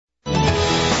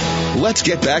let's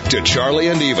get back to Charlie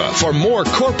and Eva for more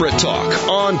corporate talk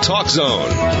on Talk Zone.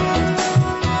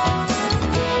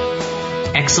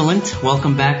 Excellent.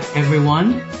 Welcome back,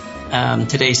 everyone.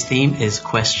 Today's theme is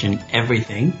question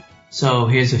everything. So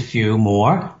here's a few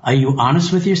more. Are you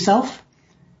honest with yourself?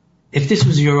 If this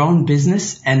was your own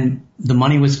business and the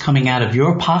money was coming out of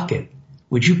your pocket,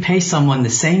 would you pay someone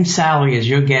the same salary as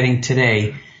you're getting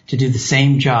today to do the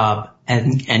same job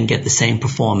and get the same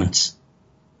performance?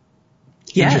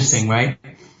 Yes. Interesting, right?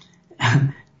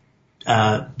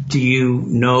 Do you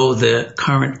know the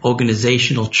current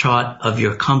organizational chart of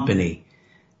your company?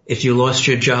 If you lost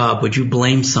your job, would you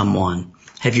blame someone?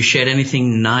 Have you shared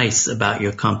anything nice about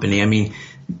your company? I mean,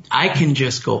 I can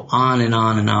just go on and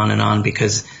on and on and on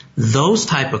because those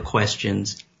type of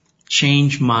questions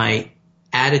change my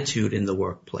attitude in the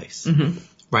workplace,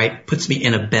 right? Puts me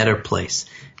in a better place,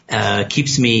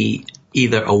 keeps me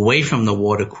either away from the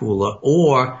water cooler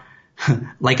or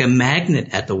like a magnet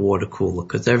at the water cooler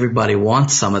because everybody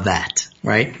wants some of that,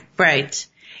 right? Right.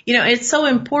 You know, it's so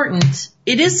important.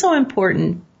 It is so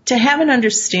important to have an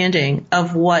understanding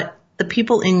of what the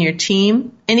people in your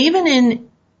team and even in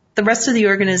the rest of the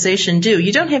organization do.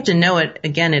 You don't have to know it,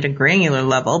 again, at a granular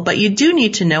level, but you do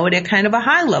need to know it at kind of a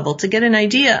high level to get an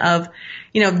idea of,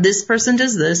 you know, this person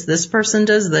does this person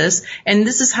does this, and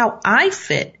this is how I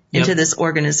fit into this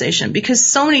organization. Because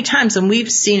so many times, and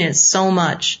we've seen it so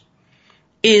much,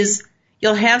 is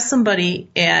you'll have somebody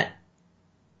at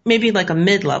maybe like a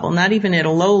mid-level, not even at a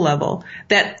low level,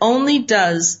 that only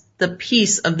does the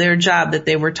piece of their job that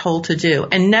they were told to do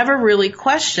and never really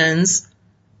questions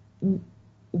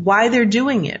why they're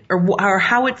doing it or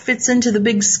how it fits into the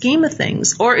big scheme of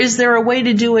things. Or is there a way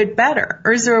to do it better?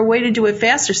 Or is there a way to do it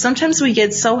faster? Sometimes we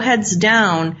get so heads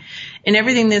down in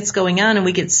everything that's going on and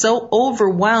we get so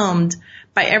overwhelmed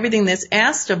by everything that's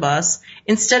asked of us,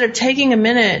 instead of taking a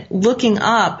minute, looking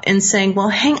up and saying, well,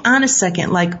 hang on a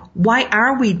second, like, why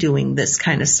are we doing this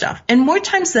kind of stuff? And more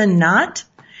times than not,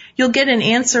 you'll get an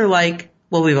answer like,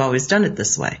 well, we've always done it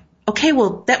this way. Okay,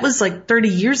 well, that was like 30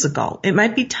 years ago. It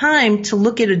might be time to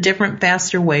look at a different,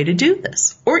 faster way to do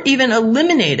this, or even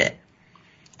eliminate it.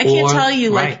 I can't tell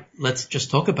you, like... Right. Let's just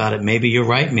talk about it. Maybe you're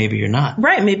right, maybe you're not.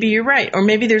 Right, maybe you're right. Or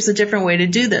maybe there's a different way to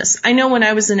do this. I know when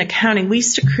I was in accounting, we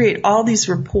used to create all these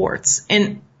reports,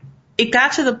 and it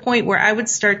got to the point where I would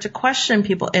start to question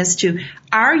people as to,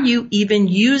 are you even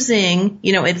using,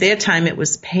 you know, at that time it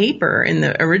was paper in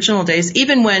the original days.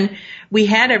 Even when we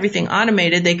had everything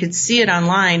automated, they could see it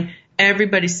online,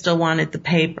 everybody still wanted the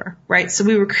paper, right? So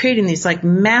we were creating these like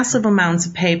massive amounts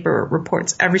of paper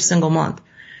reports every single month.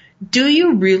 Do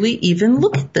you really even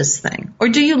look at this thing? Or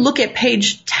do you look at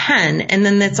page 10 and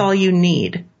then that's all you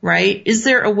need, right? Is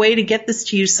there a way to get this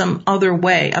to you some other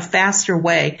way, a faster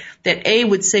way that A,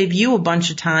 would save you a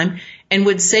bunch of time and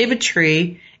would save a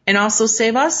tree and also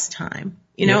save us time?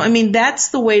 You know, I mean, that's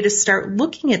the way to start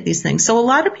looking at these things. So a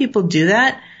lot of people do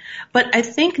that. But I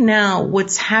think now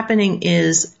what's happening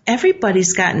is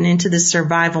everybody's gotten into the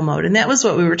survival mode. And that was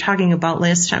what we were talking about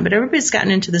last time. But everybody's gotten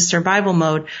into the survival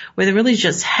mode where they're really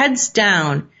just heads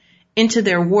down into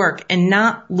their work and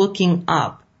not looking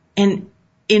up. And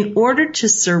in order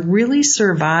to really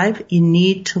survive, you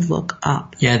need to look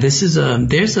up. Yeah,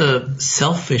 there's a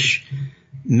selfish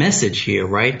message here,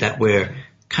 right, that we're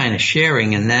kind of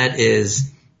sharing. And that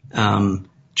is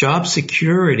job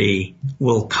security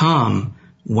will come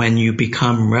when you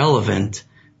become relevant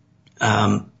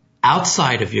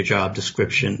outside of your job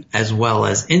description as well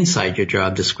as inside your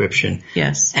job description.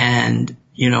 Yes. And,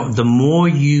 you know, the more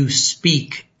you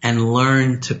speak and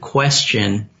learn to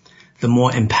question, the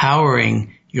more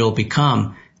empowering you'll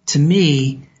become. To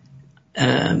me,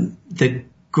 the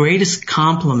greatest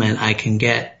compliment I can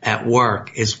get at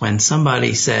work is when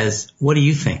somebody says, what do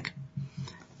you think?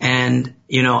 And,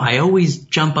 you know, I always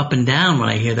jump up and down when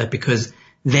I hear that because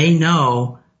they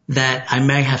know that I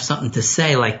may have something to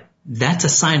say, like, that's a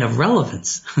sign of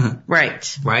relevance.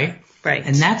 Right. Right? Right.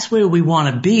 And that's where we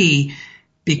want to be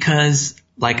because,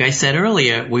 like I said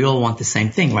earlier, we all want the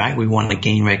same thing, right? We want to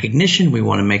gain recognition. We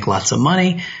want to make lots of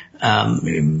money.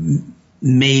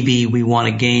 Maybe we want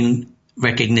to gain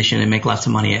recognition and make lots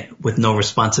of money with no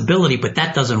responsibility, but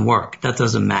that doesn't work. That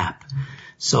doesn't map.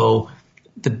 So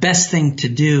the best thing to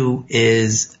do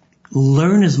is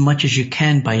learn as much as you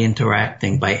can by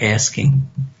interacting, by asking.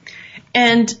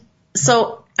 And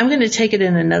so I'm going to take it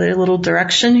in another little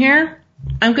direction here.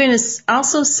 I'm going to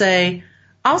also say,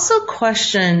 also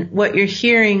question what you're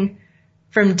hearing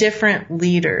from different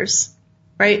leaders,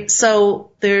 right?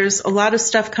 So there's a lot of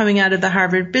stuff coming out of the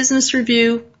Harvard Business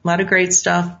Review, a lot of great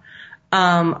stuff.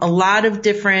 A lot of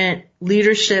different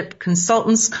leadership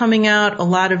consultants coming out, a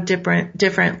lot of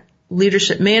different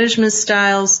leadership management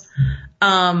styles.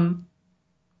 And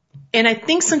I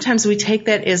think sometimes we take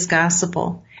that as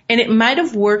gospel. And it might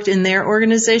have worked in their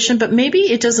organization, but maybe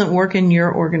it doesn't work in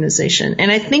your organization. And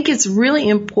I think it's really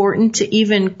important to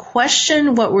even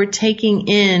question what we're taking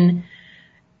in,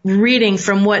 reading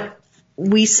from what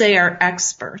we say are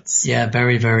experts. Yeah,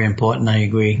 very, very important. I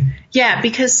agree. Yeah,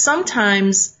 because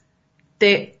sometimes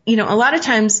a lot of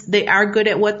times they are good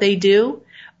at what they do,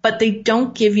 but they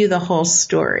don't give you the whole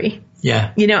story.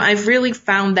 Yeah. I've really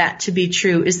found that to be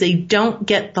true, is they don't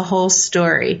get the whole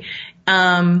story.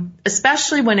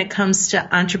 Especially when it comes to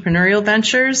entrepreneurial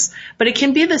ventures, but it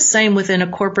can be the same within a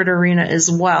corporate arena as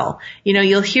well.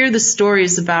 You'll hear the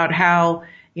stories about how,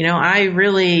 I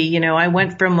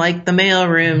went from like the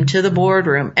mailroom to the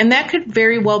boardroom, and that could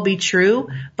very well be true,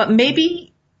 but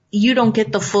maybe you don't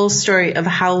get the full story of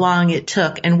how long it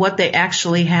took and what they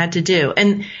actually had to do.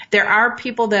 And there are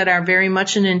people that are very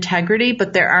much in integrity,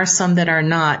 but there are some that are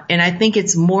not. And I think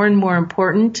it's more and more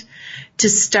important to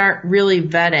start really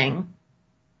vetting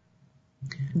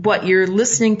what you're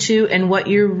listening to and what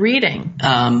you're reading.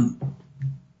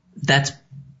 That's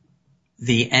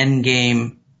the end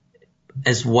game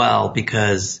as well,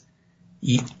 because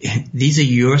these are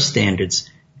your standards,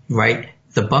 right?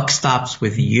 The buck stops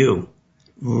with you,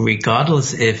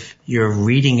 regardless if you're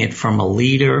reading it from a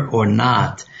leader or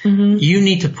not. Mm-hmm. You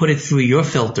need to put it through your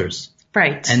filters.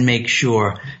 Right. And make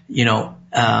sure,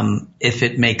 if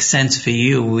it makes sense for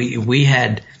you. We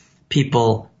had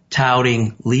people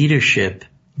touting leadership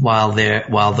while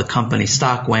the company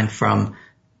stock went from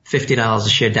 $50 a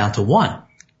share down to $1.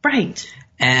 Right.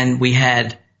 And we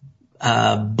had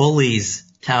bullies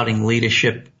touting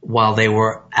leadership while they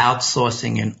were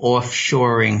outsourcing and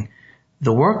offshoring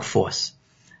the workforce.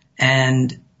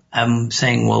 And I'm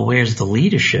saying, well, where's the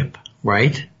leadership,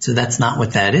 right? So that's not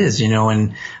what that is,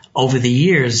 and over the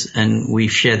years, and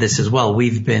we've shared this as well,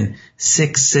 we've been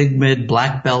Six Sigma,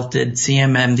 Black Belted,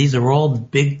 CMM. These are all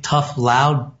big, tough,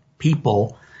 loud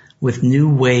people with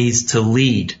new ways to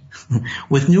lead,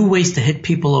 with new ways to hit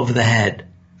people over the head,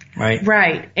 right?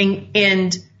 Right.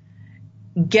 And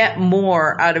get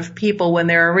more out of people when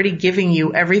they're already giving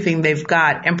you everything they've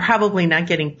got and probably not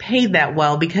getting paid that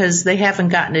well because they haven't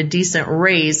gotten a decent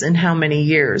raise in how many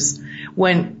years.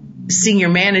 When senior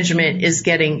management is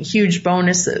getting huge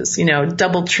bonuses,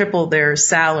 double, triple their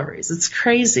salaries. It's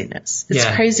craziness. It's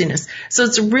craziness. So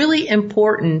it's really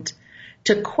important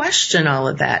to question all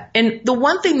of that. And the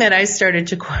one thing that I started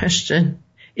to question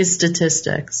is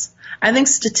statistics. I think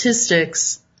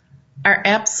statistics are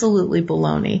absolutely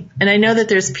baloney. And I know that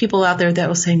there's people out there that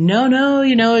will say, no,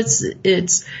 it's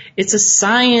a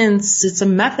science. It's a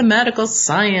mathematical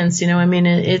science.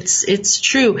 It's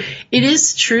true. It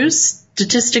is true.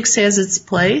 Statistics has its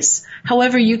place.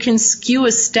 However, you can skew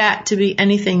a stat to be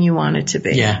anything you want it to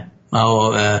be. Yeah.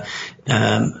 I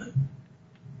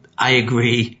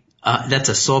agree. That's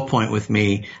a sore point with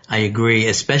me. I agree,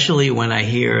 especially when I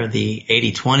hear the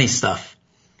 80-20 stuff.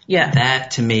 Yeah.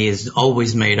 That to me is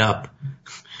always made up.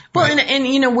 Well, right.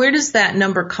 and where does that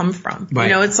number come from?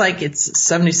 Right. It's like it's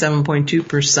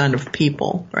 77.2% of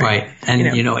people. Right. And,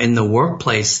 in the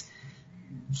workplace,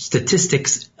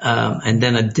 statistics, and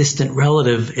then a distant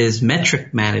relative is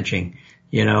metric managing,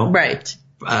 Right.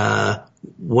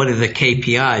 What are the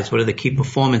KPIs? What are the key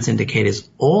performance indicators?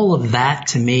 All of that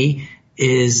to me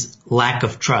is lack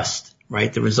of trust,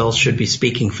 right? The results should be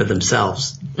speaking for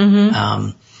themselves.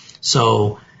 Mm-hmm.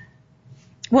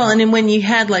 Well, and then when you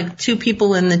had like two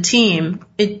people in the team,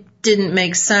 it didn't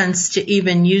make sense to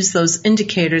even use those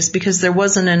indicators because there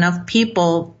wasn't enough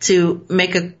people to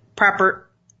make a proper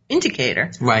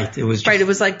indicator. Right. It was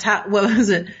like top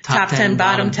 10,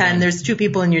 bottom 10. There's two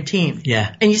people in your team.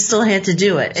 Yeah. And you still had to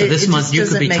do it. So this month you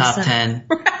could be top 10.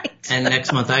 Right. And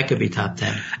next month I could be top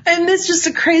 10. And it's just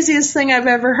the craziest thing I've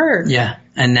ever heard. Yeah.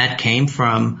 And that came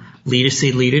from leader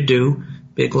see, leader do.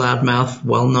 Big loudmouth,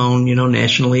 well-known,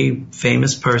 nationally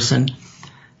famous person.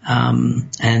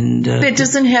 That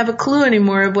doesn't have a clue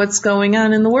anymore of what's going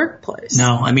on in the workplace.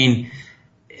 No, I mean,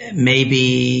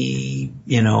 maybe,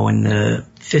 in the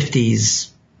 50s,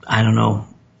 I don't know,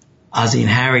 Ozzie and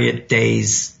Harriet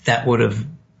days, that would have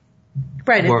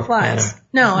worked better.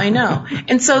 No, I know.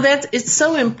 And so it's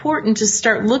so important to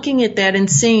start looking at that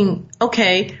and seeing,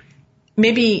 okay,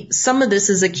 maybe some of this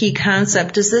is a key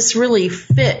concept. Does this really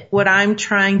fit what I'm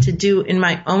trying to do in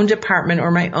my own department or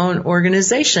my own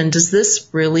organization? Does this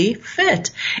really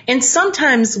fit? And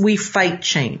sometimes we fight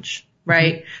change,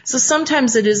 right? Mm-hmm. So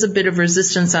sometimes it is a bit of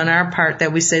resistance on our part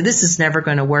that we say, this is never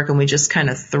going to work, and we just kind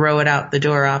of throw it out the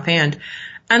door offhand.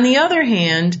 On the other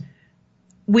hand,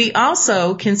 we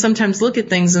also can sometimes look at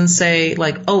things and say,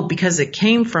 like, oh, because it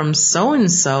came from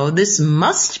so-and-so, this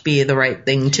must be the right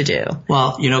thing to do.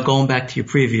 Well, going back to your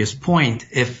previous point,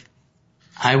 if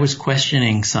I was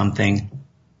questioning something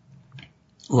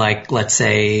like, let's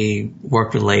say,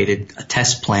 work-related, a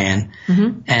test plan,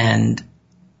 and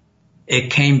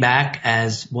it came back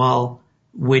as, well,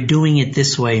 we're doing it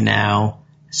this way now,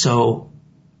 so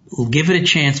give it a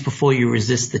chance before you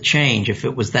resist the change. If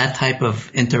it was that type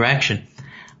of interaction,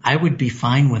 I would be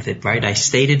fine with it, right? I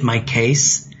stated my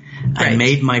case. Right. I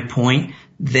made my point.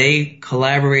 They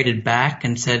collaborated back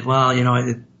and said, well,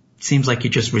 it seems like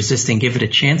you're just resisting. Give it a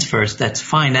chance first. That's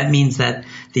fine. That means that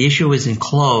the issue isn't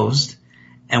closed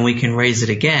and we can raise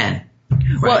it again.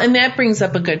 Right? Well, and that brings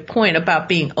up a good point about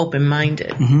being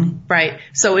open-minded, right?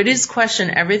 So it is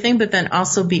question everything, but then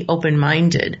also be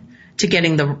open-minded to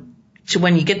getting to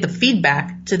when you get the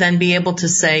feedback, to then be able to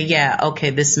say, yeah, okay,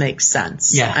 this makes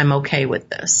sense. Yeah. I'm okay with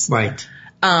this. Right.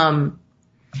 On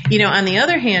the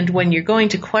other hand, when you're going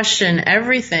to question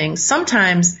everything,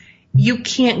 sometimes you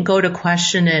can't go to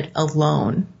question it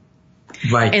alone.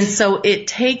 Right. And so it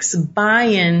takes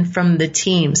buy-in from the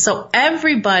team. So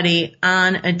everybody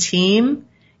on a team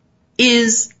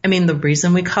the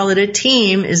reason we call it a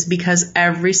team is because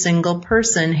every single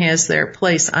person has their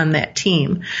place on that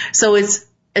team. So it's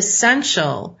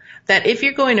essential that if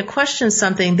you're going to question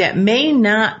something that may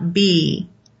not be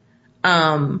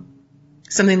something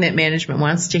that management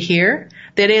wants to hear,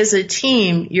 that as a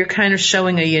team, you're kind of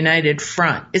showing a united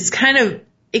front.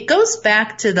 It goes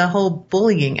back to the whole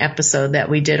bullying episode that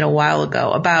we did a while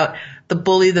ago about the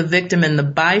bully, the victim, and the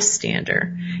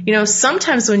bystander.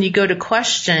 Sometimes when you go to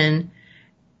question,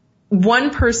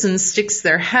 one person sticks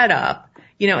their head up,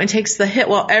 and takes the hit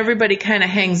while everybody kind of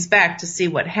hangs back to see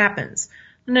what happens.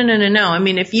 No.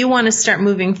 If you want to start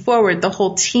moving forward, the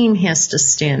whole team has to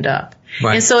stand up.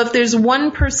 Right. And so if there's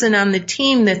one person on the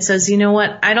team that says, you know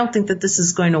what, I don't think that this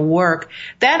is going to work,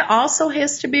 that also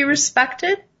has to be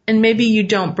respected, and maybe you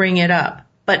don't bring it up.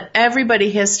 But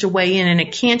everybody has to weigh in, and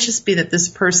it can't just be that this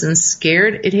person's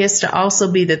scared. It has to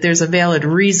also be that there's a valid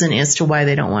reason as to why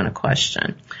they don't want to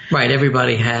question. Right.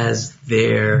 Everybody has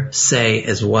their say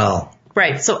as well.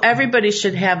 Right. So everybody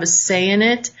should have a say in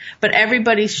it, but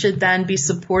everybody should then be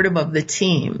supportive of the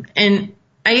team. And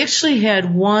I actually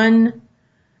had one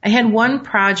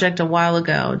project a while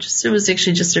ago, it was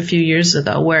actually just a few years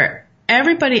ago, where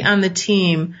everybody on the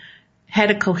team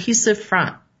had a cohesive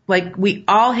front. Like, we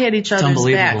all had each other's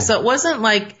back. So it wasn't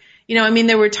like,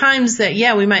 there were times that,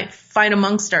 we might fight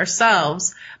amongst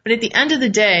ourselves, but at the end of the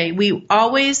day, we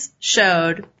always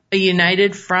showed a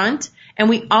united front, and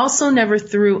we also never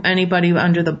threw anybody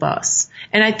under the bus.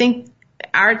 And I think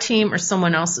our team or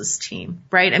someone else's team,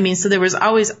 right? So there was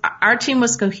always, our team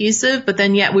was cohesive, but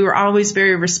then yet we were always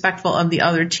very respectful of the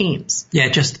other teams. Yeah,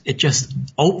 it just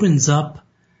opens up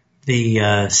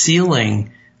the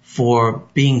ceiling for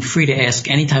being free to ask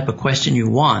any type of question you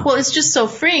want. Well, it's just so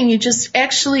freeing. You just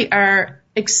actually are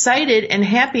excited and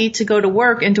happy to go to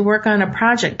work and to work on a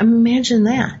project. Imagine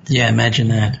that. Yeah, imagine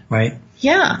that, right?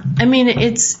 Yeah.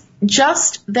 It's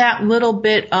just that little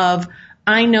bit of,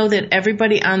 I know that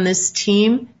everybody on this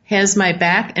team has my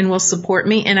back and will support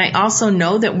me, and I also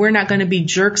know that we're not going to be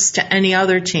jerks to any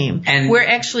other team. And we're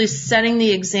actually setting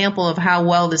the example of how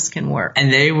well this can work.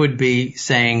 And they would be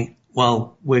saying,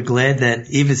 well, we're glad that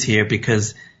Eva's here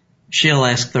because she'll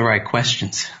ask the right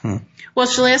questions. Well,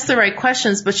 she'll ask the right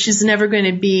questions, but she's never going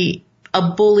to be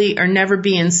a bully or never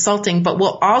be insulting, but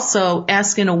will also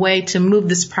ask in a way to move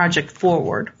this project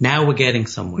forward. Now we're getting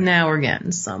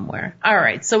somewhere. All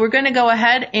right. So we're going to go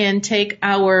ahead and take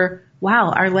our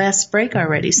last break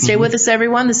already. Stay with us,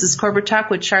 everyone. This is Corporate Talk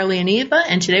with Charlie and Eva,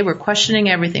 and today we're questioning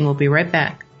everything. We'll be right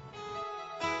back.